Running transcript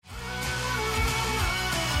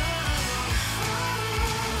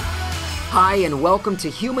Hi, and welcome to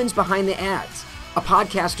Humans Behind the Ads, a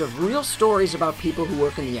podcast of real stories about people who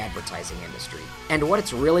work in the advertising industry and what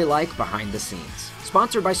it's really like behind the scenes.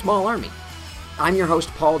 Sponsored by Small Army. I'm your host,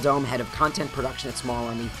 Paul Dome, head of content production at Small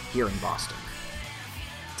Army here in Boston.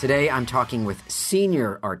 Today, I'm talking with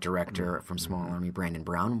Senior Art Director from Small Army, Brandon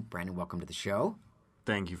Brown. Brandon, welcome to the show.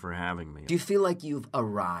 Thank you for having me. Do you feel like you've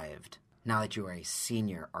arrived now that you are a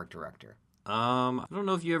Senior Art Director? I don't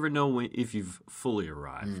know if you ever know if you've fully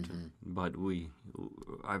arrived, but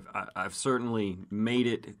I've certainly made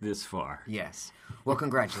it this far. Yes. Well,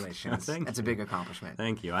 congratulations. That's a big accomplishment.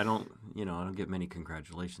 Thank you. I don't get many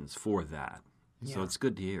congratulations for that. Yeah. So it's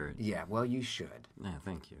good to hear it. Yeah, well, you should. Yeah,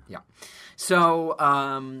 thank you. Yeah. So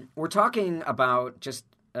we're talking about just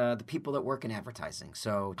the people that work in advertising.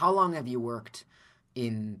 So how long have you worked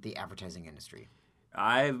in the advertising industry?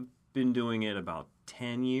 I've been doing it about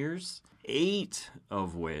 10 years, 8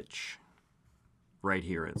 of which right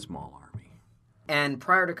here at Small Army. And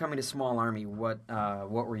prior to coming to Small Army, what was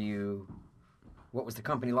the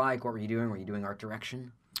company like? What were you doing? Were you doing art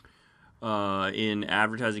direction? In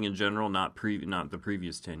advertising in general, not the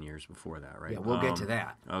previous 10 years before that, right? Yeah, we'll get to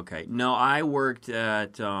that. Okay. No, I worked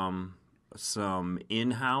at some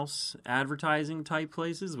in-house advertising type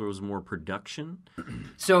places where it was more production.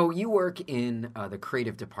 So you work in the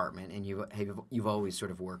creative department, and you've always sort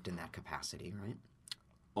of worked in that capacity, right?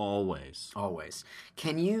 Always.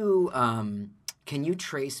 Can you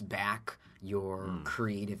trace back your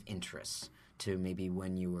creative interests to maybe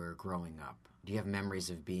when you were growing up? Do you have memories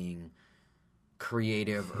of being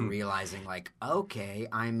creative or realizing like, okay,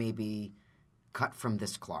 I may be cut from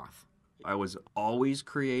this cloth? I was always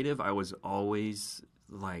creative. I was always,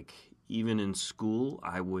 like, even in school,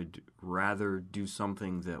 I would rather do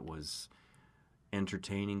something that was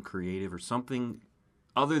entertaining, creative, or something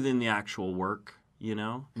other than the actual work,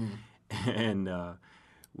 and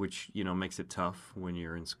which, makes it tough when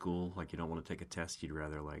you're in school. Like, you don't want to take a test. You'd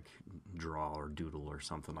rather, like, draw or doodle or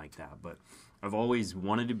something like that. But I've always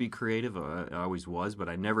wanted to be creative. I always was, but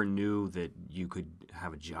I never knew that you could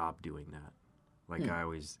have a job doing that. Like,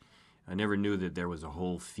 I never knew that there was a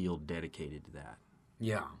whole field dedicated to that.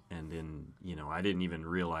 Yeah. And then, I didn't even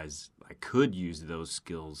realize I could use those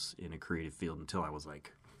skills in a creative field until I was,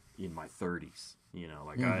 like, in my 30s.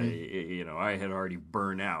 I had already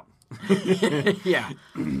burned out. Yeah.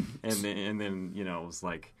 And then, it was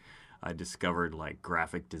like I discovered, like,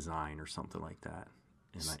 graphic design or something like that.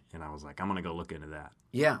 And I was like, I'm going to go look into that.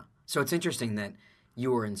 Yeah. So it's interesting that you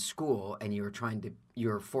were in school and you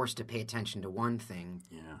were forced to pay attention to one thing,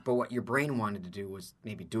 but what your brain wanted to do was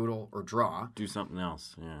maybe doodle or draw. Do something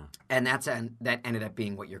else, yeah. And that ended up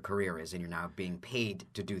being what your career is, and you're now being paid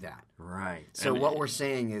to do that. Right. So what we're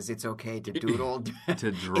saying is it's okay to doodle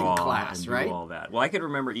to draw in class, and right? do all that. Well, I can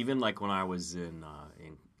remember even like when I was when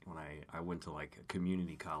I went to like a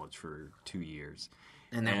community college for 2 years.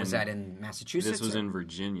 And was that in Massachusetts? This was in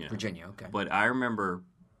Virginia. Virginia, okay. But I remember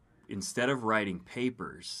instead of writing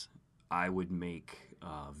papers, I would make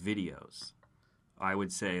videos. I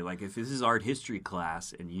would say, like, if this is art history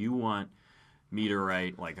class and you want me to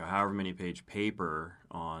write, like, a however many page paper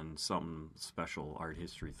on some special art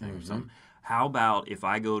history thing or something, how about if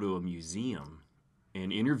I go to a museum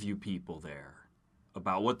and interview people there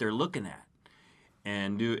about what they're looking at?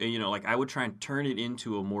 And do I would try and turn it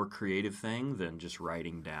into a more creative thing than just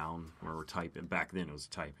writing down or typing. Back then, it was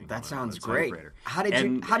typing. That sounds great. How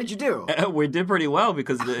did you do? We did pretty well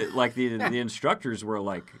because the instructors were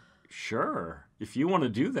like, "Sure, if you want to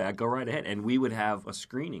do that, go right ahead." And we would have a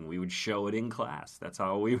screening. We would show it in class. That's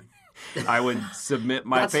how I would submit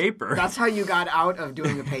my paper. That's how you got out of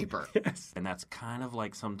doing a paper. Yes, and that's kind of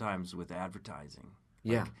like sometimes with advertising.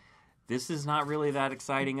 Yeah. This is not really that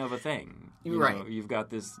exciting of a thing. Right. You've got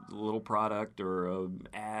this little product or an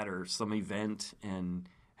ad or some event, and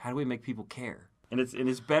how do we make people care? And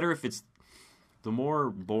it's better if it's the more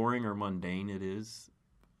boring or mundane it is,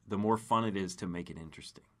 the more fun it is to make it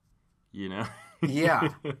interesting. Yeah.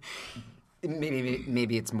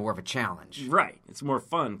 Maybe it's more of a challenge. Right. It's more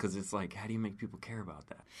fun because it's like, how do you make people care about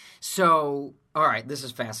that? So, all right, this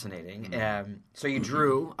is fascinating. So you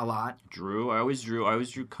drew a lot. I always drew. I always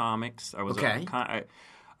drew comics. I was okay.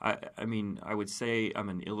 I mean, I would say I'm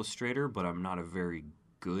an illustrator, but I'm not a very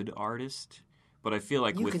good artist. But I feel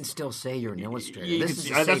like you can still say you're an illustrator.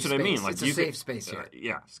 That's what I mean. Like, it's a safe space here.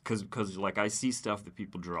 Yes, because like I see stuff that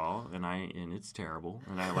people draw, and it's terrible,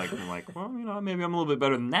 and I'm like, well, maybe I'm a little bit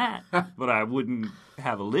better than that, but I wouldn't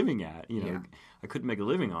have a living at. I couldn't make a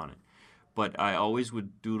living on it. But I always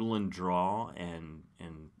would doodle and draw and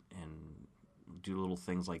do little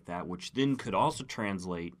things like that, which then could also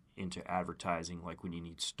translate into advertising, like when you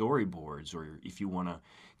need storyboards or if you want to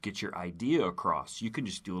get your idea across, you can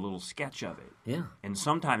just do a little sketch of it. Yeah. And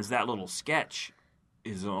sometimes that little sketch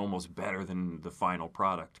is almost better than the final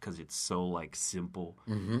product because it's so like simple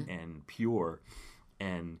and pure.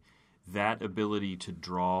 And that ability to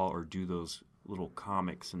draw or do those little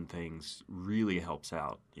comics and things really helps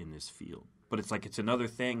out in this field. But it's another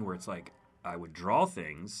thing where it's like I would draw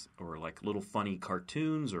things or like little funny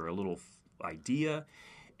cartoons or a little idea,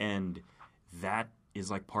 and that is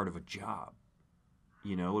like part of a job,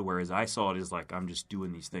 you know. Whereas I saw it as like I'm just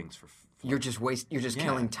doing these things for. You're just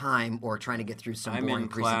killing time or trying to get through some boring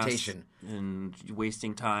presentation and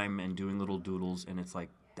wasting time and doing little doodles, and it's like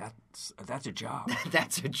that's a job.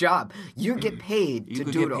 That's a job. You get paid to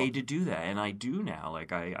doodle. You get paid to do that, and I do now.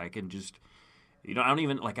 Like I can just, I don't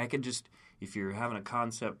even like I can just if you're having a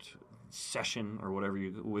concept session or whatever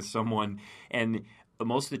with someone, and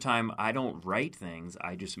most of the time I don't write things.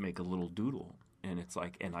 I just make a little doodle. And it's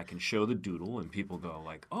like, and I can show the doodle, and people go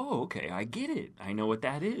like, "Oh, okay, I get it. I know what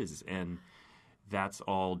that is." And that's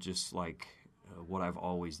all just like what I've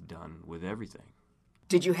always done with everything.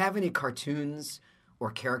 Did you have any cartoons or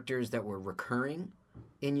characters that were recurring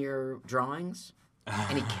in your drawings?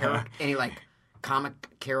 Any like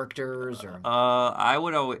comic characters or? I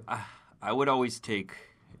would always take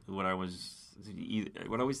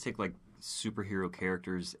like superhero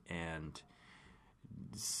characters and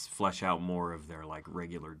flesh out more of their like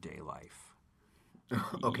regular day life.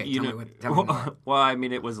 Okay, tell me more. Well, I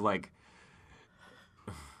mean, it was like,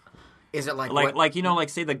 is it like like you know, like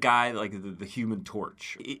say the guy like the Human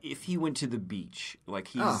Torch. If he went to the beach, like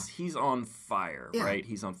he's on fire, right?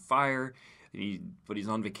 He's on fire, but he's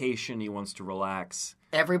on vacation. He wants to relax.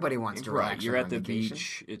 Everybody wants to relax. You're at the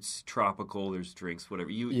beach. It's tropical. There's drinks, whatever.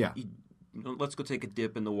 Let's go take a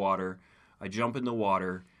dip in the water. I jump in the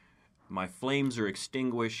water. My flames are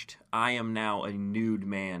extinguished. I am now a nude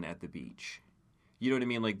man at the beach. You know what I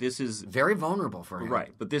mean? Like this is very vulnerable for him.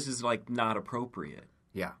 Right, but this is like not appropriate.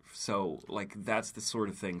 Yeah. So like that's the sort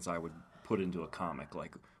of things I would put into a comic.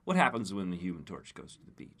 Like what happens when the Human Torch goes to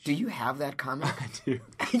the beach? Do you have that comic? I do.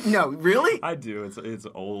 No, really? I do. It's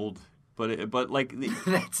old, but like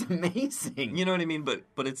that's amazing. You know what I mean?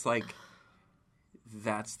 But it's like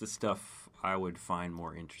that's the stuff I would find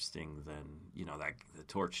more interesting than, you know, that the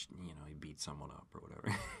Torch, you know, he beat someone up or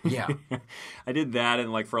whatever. Yeah. I did that,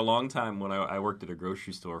 and like for a long time when I worked at a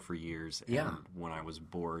grocery store for years, and yeah. when I was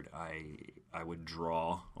bored, I would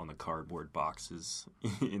draw on the cardboard boxes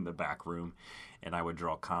in the back room, and I would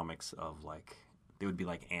draw comics of like, they would be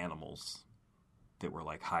like animals that were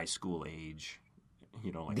like high school age.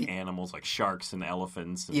 You know, like animals, like sharks and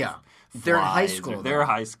elephants. And yeah, flies. They're in high school. They're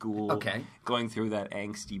high school. Okay, going through that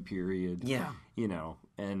angsty period. Yeah, you know,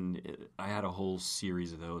 and I had a whole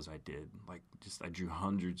series of those. I did I drew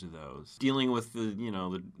hundreds of those, dealing with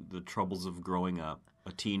the troubles of growing up,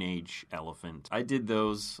 a teenage elephant. I did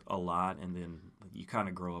those a lot, and then you kind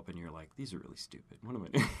of grow up and you're like, these are really stupid. What am I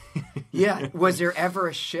doing? Yeah. Was there ever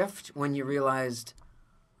a shift when you realized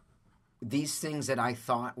these things that I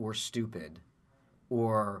thought were stupid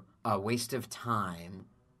or a waste of time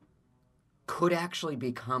could actually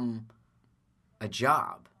become a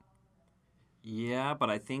job? Yeah, but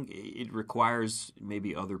I think it requires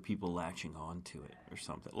maybe other people latching on to it or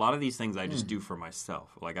something. A lot of these things I just do for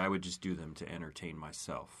myself. Like I would just do them to entertain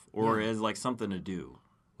myself or as like something to do,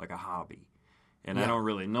 like a hobby. And I don't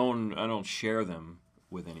really I don't share them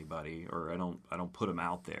with anybody, or I don't put them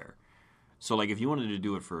out there. So like if you wanted to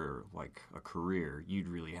do it for like a career, you'd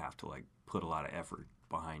really have to like put a lot of effort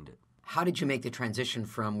behind it. How did you make the transition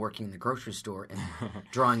from working in the grocery store and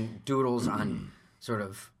drawing doodles on sort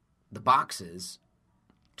of the boxes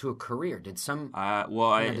to a career? Did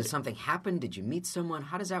something happen? Did you meet someone?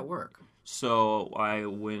 How does that work? So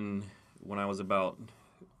when I was about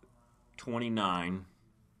 29,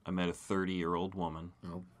 I met a 30-year-old woman.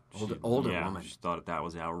 Oh, older woman. She thought that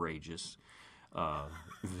was outrageous.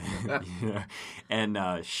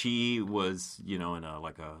 And she was, in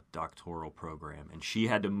a doctoral program, and she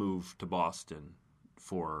had to move to Boston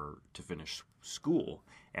to finish school,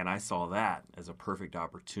 and I saw that as a perfect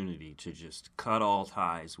opportunity to just cut all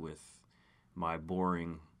ties with my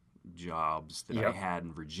boring jobs that I had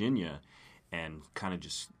in Virginia, and kind of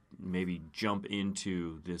just maybe jump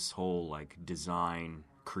into this whole like design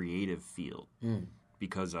creative field,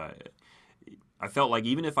 because I felt like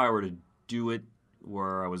even if I were to do it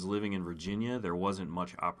where I was living in Virginia, there wasn't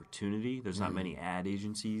much opportunity. There's not many ad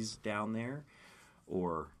agencies down there,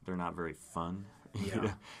 or they're not very fun.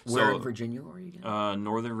 Yeah. Where in Virginia were you again?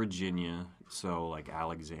 Northern Virginia, so like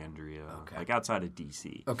Alexandria, like outside of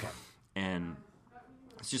D.C. Okay. And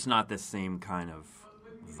it's just not the same kind of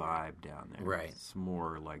vibe down there. Right. It's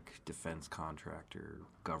more like defense contractor,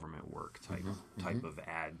 government work type of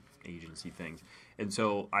ad agency things. And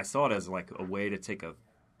so I saw it as like a way to take a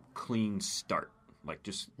clean start. Like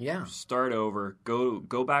just start over,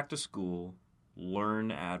 go back to school,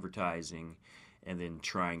 learn advertising, and then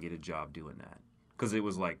try and get a job doing that. Because it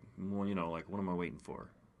was like, well, like what am I waiting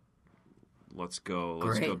for? Let's go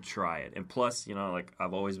try it. And plus, like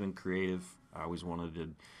I've always been creative. I always wanted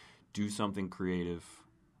to do something creative.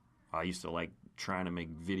 I used to like trying to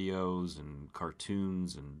make videos and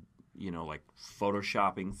cartoons and, like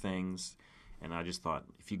photoshopping things. And I just thought,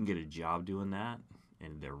 if you can get a job doing that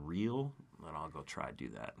and they're real, then I'll go try to do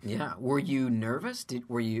that. Yeah. Were you nervous?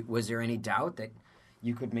 Was there any doubt that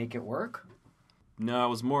you could make it work? No, I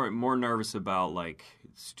was more nervous about like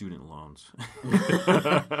student loans,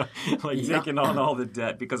 taking on all the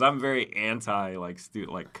debt, because I'm very anti like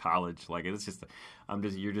college. Like it's just,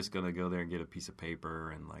 you're just gonna go there and get a piece of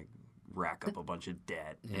paper and like rack up a bunch of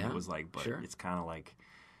debt. And it was like, but it's kind of like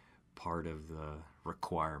part of the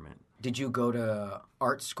requirement. Did you go to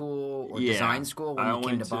art school or design school when you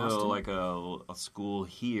came to Boston? I went to like a school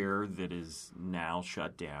here that is now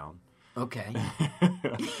shut down. Okay.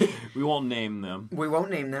 We won't name them. We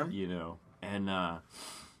won't name them. And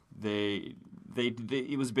they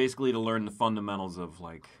it was basically to learn the fundamentals of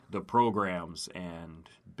like the programs and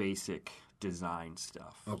basic design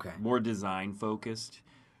stuff. Okay. More design focused,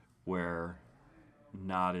 where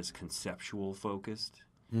not as conceptual focused.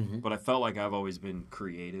 Mm-hmm. But I felt like I've always been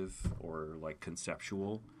creative or like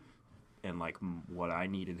conceptual, and like what I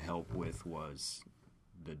needed help with was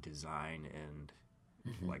the design and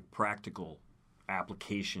like practical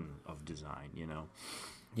application of design,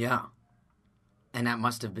 Yeah. And that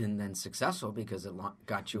must have been then successful because it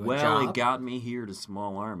got you a job. Well, it got me here to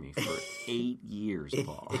Small Army for 8 years,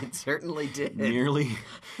 Paul. It certainly did. Nearly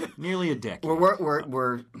a decade.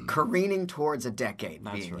 We're careening towards a decade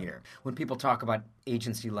being right. here. When people talk about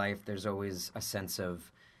agency life, there's always a sense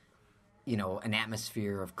of, an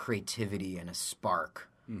atmosphere of creativity and a spark.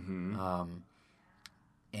 Mm-hmm.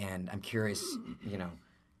 And I'm curious,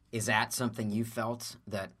 is that something you felt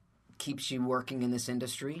that keeps you working in this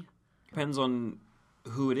industry? Depends on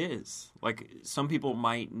who it is. Like, some people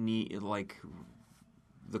might need, like,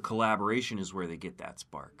 the collaboration is where they get that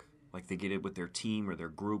spark. Like, they get it with their team or their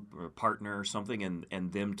group or partner or something,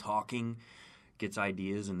 and them talking gets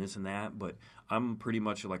ideas and this and that. But I'm pretty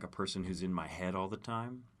much like a person who's in my head all the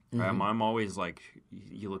time. Mm-hmm. I'm always like,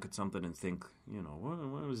 you look at something and think,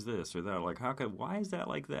 what was this or that? Like, why is that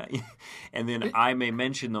like that? And then I may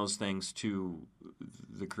mention those things to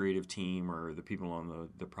the creative team or the people on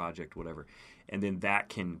the project, whatever. And then that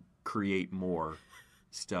can create more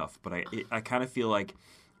stuff. But I kind of feel like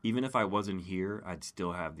even if I wasn't here, I'd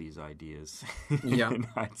still have these ideas. Yeah. And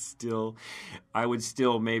I would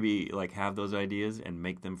still maybe like have those ideas and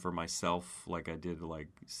make them for myself, like I did like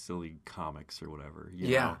silly comics or whatever.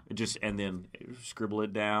 You know? And then scribble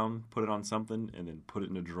it down, put it on something, and then put it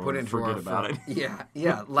in a drawer and forget about it.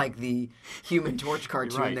 Yeah, like the Human Torch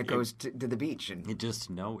cartoon that goes to the beach. And it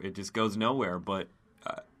just goes nowhere, but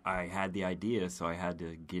I had the idea, so I had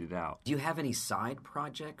to get it out. Do you have any side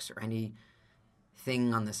projects or any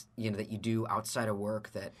thing on this, that you do outside of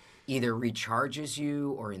work that either recharges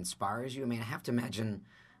you or inspires you? I mean, I have to imagine,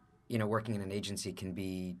 working in an agency can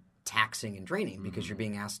be taxing and draining because you're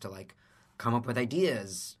being asked to like come up with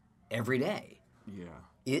ideas every day.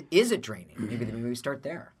 Yeah. Is it draining? Maybe we start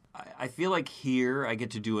there. I feel like here I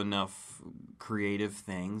get to do enough creative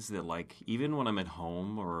things that like even when I'm at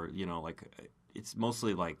home or, like it's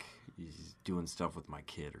mostly like doing stuff with my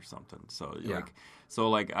kid or something. So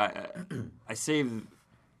I save.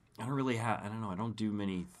 I don't really have. I don't know. I don't do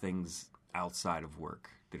many things outside of work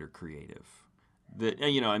that are creative. That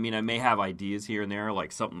I mean, I may have ideas here and there,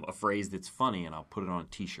 like a phrase that's funny, and I'll put it on a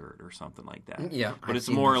T-shirt or something like that. Yeah, but it's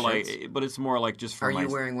more like just for. Are you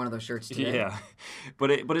wearing one of those shirts today? Yeah, but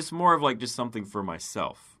it's more of like just something for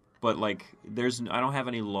myself. But like, I don't have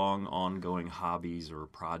any long ongoing hobbies or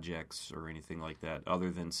projects or anything like that,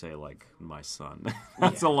 other than say like my son.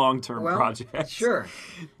 That's a long-term project. Sure,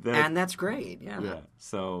 and that's great. Yeah.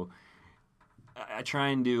 So I try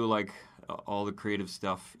and do like all the creative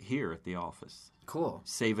stuff here at the office. Cool.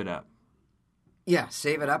 Save it up. Yeah,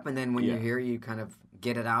 save it up, and then when you're here, you kind of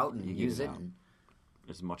get it out and use it.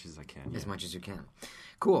 As much as I can. As much as you can.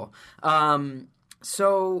 Cool.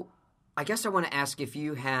 So I guess I want to ask if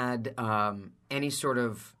you had any sort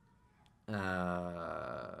of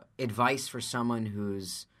advice for someone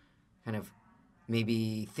who's kind of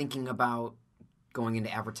maybe thinking about going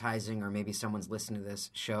into advertising, or maybe someone's listening to this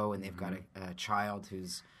show and they've got a child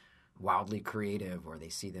who's wildly creative, or they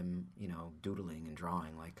see them, doodling and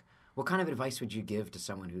drawing. Like, what kind of advice would you give to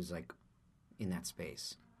someone who's like in that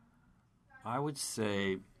space? I would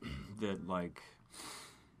say that like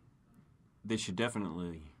they should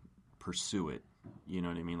definitely pursue it. You know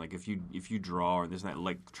what I mean? Like if you draw or this and that,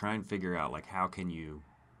 like try and figure out like how can you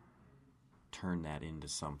turn that into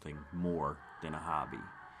something more than a hobby.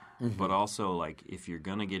 Mm-hmm. But also like if you're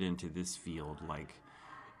gonna get into this field, like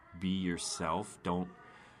be yourself.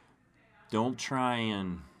 Don't try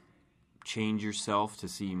and change yourself to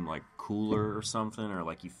seem like cooler or something, or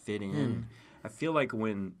like you fit in. I feel like a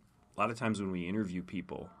lot of times when we interview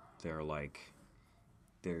people, they're like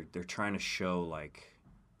they're trying to show like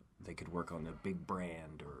they could work on a big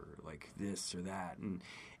brand or like this or that,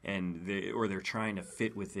 and they're trying to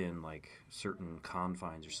fit within like certain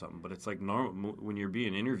confines or something. But it's like normal when you're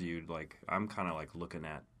being interviewed. Like I'm kind of like looking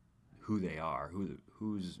at who they are,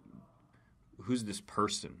 who's this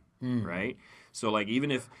person, right? So like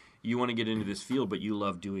even if you want to get into this field, but you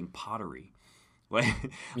love doing pottery,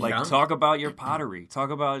 like talk about your pottery,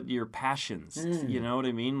 talk about your passions. You know what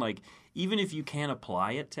I mean? Like even if you can't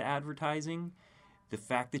apply it to advertising, the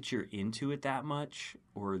fact that you're into it that much,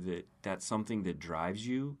 or that that's something that drives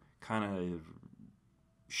you, kind of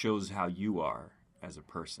shows how you are as a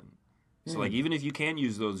person. So like even if you can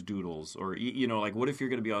use those doodles, or like what if you're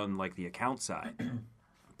going to be on like the account side,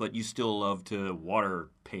 but you still love to water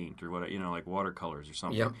paint or whatever, like watercolors or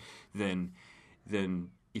something. Yep. Then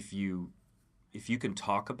if you can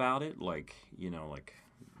talk about it, like like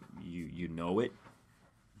you know it,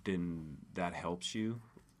 then that helps you.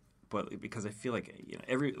 But because I feel like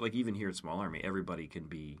even here at Small Army, everybody can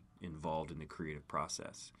be involved in the creative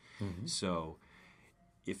process. Mm-hmm. So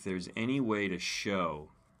if there's any way to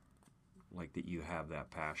show like that you have that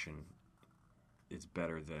passion, it's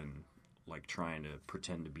better than like trying to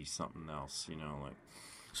pretend to be something else. Like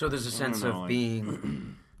so there's a sense of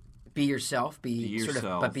being be yourself, be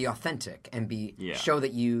yourself, but be authentic and show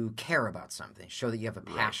that you care about something, show that you have a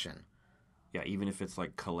passion. Right. Yeah, even if it's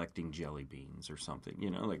like collecting jelly beans or something,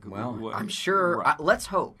 like. Well, I'm sure. Let's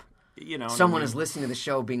hope. Someone is listening to the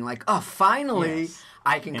show, being like, "Oh, finally, yes.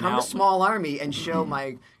 I can come to Small Army and show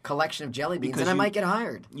my collection of jelly beans, and I might get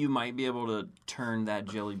hired." You might be able to turn that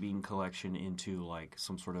jelly bean collection into like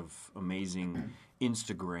some sort of amazing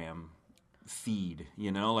Instagram feed,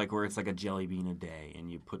 like where it's like a jelly bean a day,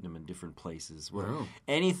 and you put them in different places,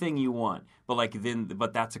 anything you want.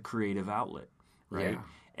 But that's a creative outlet, right? Yeah.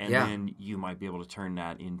 And then you might be able to turn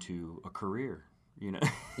that into a career,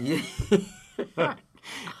 Yeah.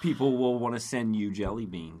 People will want to send you jelly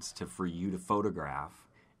beans for you to photograph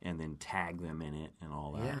and then tag them in it and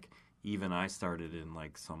all that. Yeah. Even I started in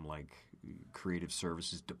like some like creative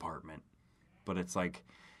services department, but it's like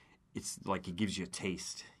it gives you a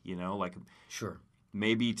taste, like sure.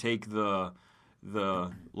 Maybe take the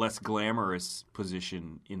less glamorous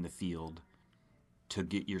position in the field to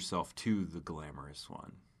get yourself to the glamorous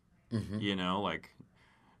one. Mm-hmm.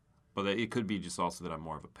 But it could be just also that I'm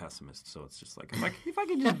more of a pessimist, so it's just like if I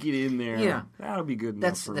could just get in there, that'll be good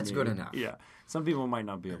enough for me. That's good enough. Yeah. Some people might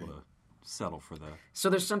not be able to settle for that. So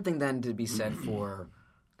there's something then to be said for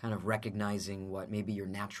kind of recognizing what maybe your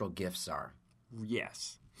natural gifts are.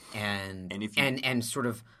 Yes. And sort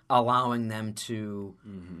of allowing them to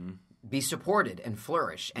be supported and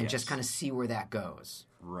flourish and just kind of see where that goes.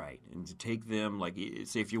 Right. And to take them, like,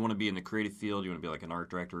 say if you want to be in the creative field, you want to be like an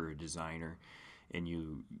art director or a designer, and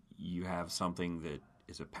you have something that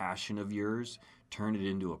is a passion of yours, turn it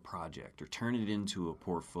into a project or turn it into a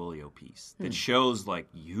portfolio piece that shows, like,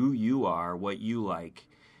 who you are, what you like,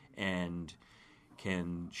 and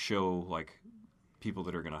can show, like, people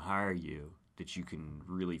that are going to hire you that you can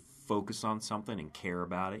really focus on something and care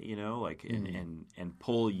about it, and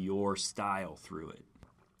pull your style through it.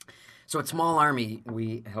 So at Small Army,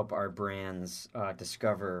 we help our brands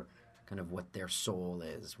discover kind of what their soul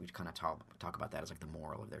is. We kind of talk about that as like the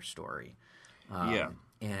moral of their story.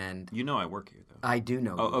 And I work here though. I do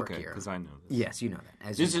know you work here. Because I know this. Yes, you know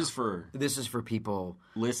that. This is for people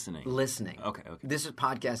listening. Okay. This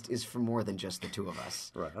podcast is for more than just the two of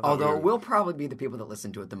us. Right. Although we'll probably be the people that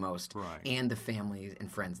listen to it the most, right, and the families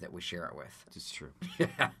and friends that we share it with. It's true.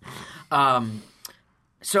 Yeah.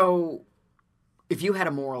 So if you had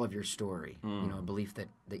a moral of your story, a belief that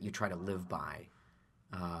you try to live by,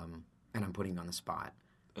 and I'm putting you on the spot,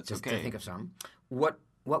 to think of some, what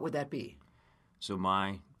would that be? So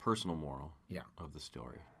my personal moral of the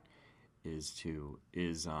story is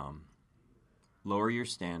lower your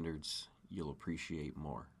standards, you'll appreciate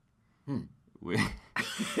more.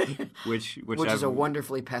 Which is a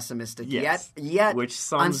wonderfully pessimistic, yes, yet which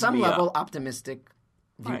sums on some me level up. Optimistic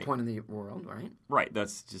viewpoint of the world, right? Right.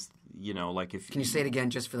 That's just, like if... Can you say it again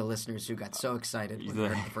just for the listeners who got so excited when they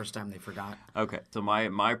heard it the first time they forgot? Okay. So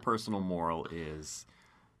my personal moral is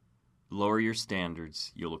lower your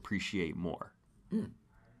standards, you'll appreciate more.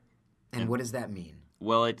 And what does that mean?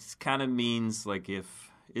 Well, it kind of means like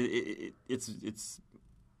if... It's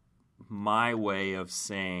my way of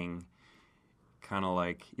saying kind of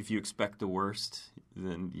like if you expect the worst,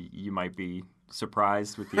 then you might be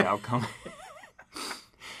surprised with the outcome.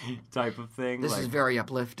 Type of thing. This is very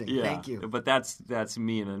uplifting. Yeah, Thank you. But that's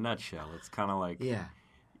me in a nutshell. It's kind of like, yeah,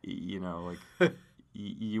 like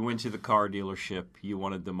you went to the car dealership, you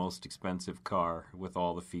wanted the most expensive car with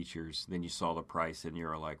all the features, then you saw the price and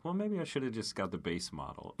you're like, well, maybe I should have just got the base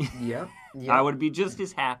model. Yep. I would be just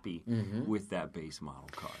as happy with that base model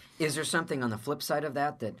car. Is there something on the flip side of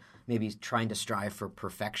that maybe trying to strive for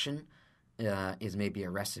perfection is maybe a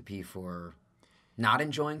recipe for not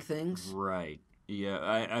enjoying things? Right. Yeah.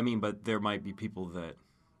 I mean, but there might be people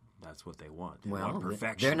that's what they want. They want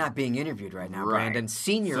perfection. They're not being interviewed right now, right. Brandon.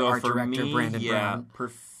 Senior so art for director me, Brandon Brown.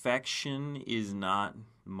 Perfection is not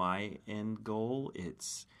my end goal.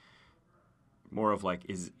 It's more of like,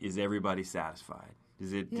 is everybody satisfied?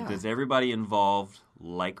 Does everybody involved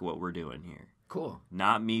like what we're doing here? Cool.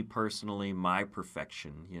 Not me personally, my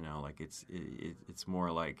perfection. Like it's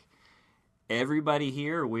more like, everybody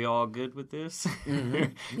here, are we all good with this?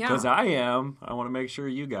 Because I am. I want to make sure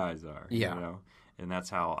you guys are. Yeah. And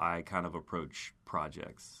that's how I kind of approach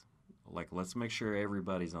projects. Like, let's make sure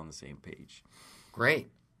everybody's on the same page.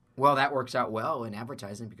 Great. Well, that works out well in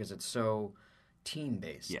advertising because it's so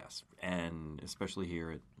team-based. Yes, and especially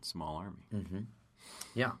here at Small Army. Mm-hmm.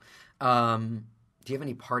 Yeah. Do you have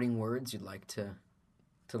any parting words you'd like to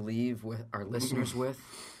leave with our listeners with?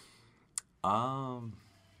 Goodbye.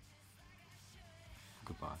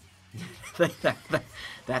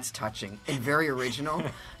 That's touching and very original.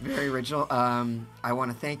 Very original. I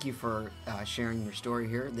want to thank you for sharing your story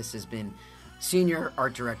here. This has been Senior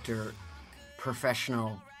Art Director,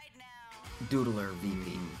 Professional Doodler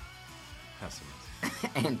VP. Pessimist.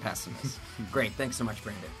 And pessimist. Great. Thanks so much,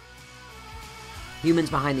 Brandon. Humans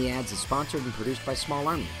Behind the Ads is sponsored and produced by Small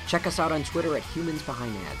Army. Check us out on Twitter at Humans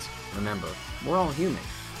Behind Ads. Remember, we're all human.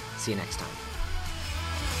 See you next time.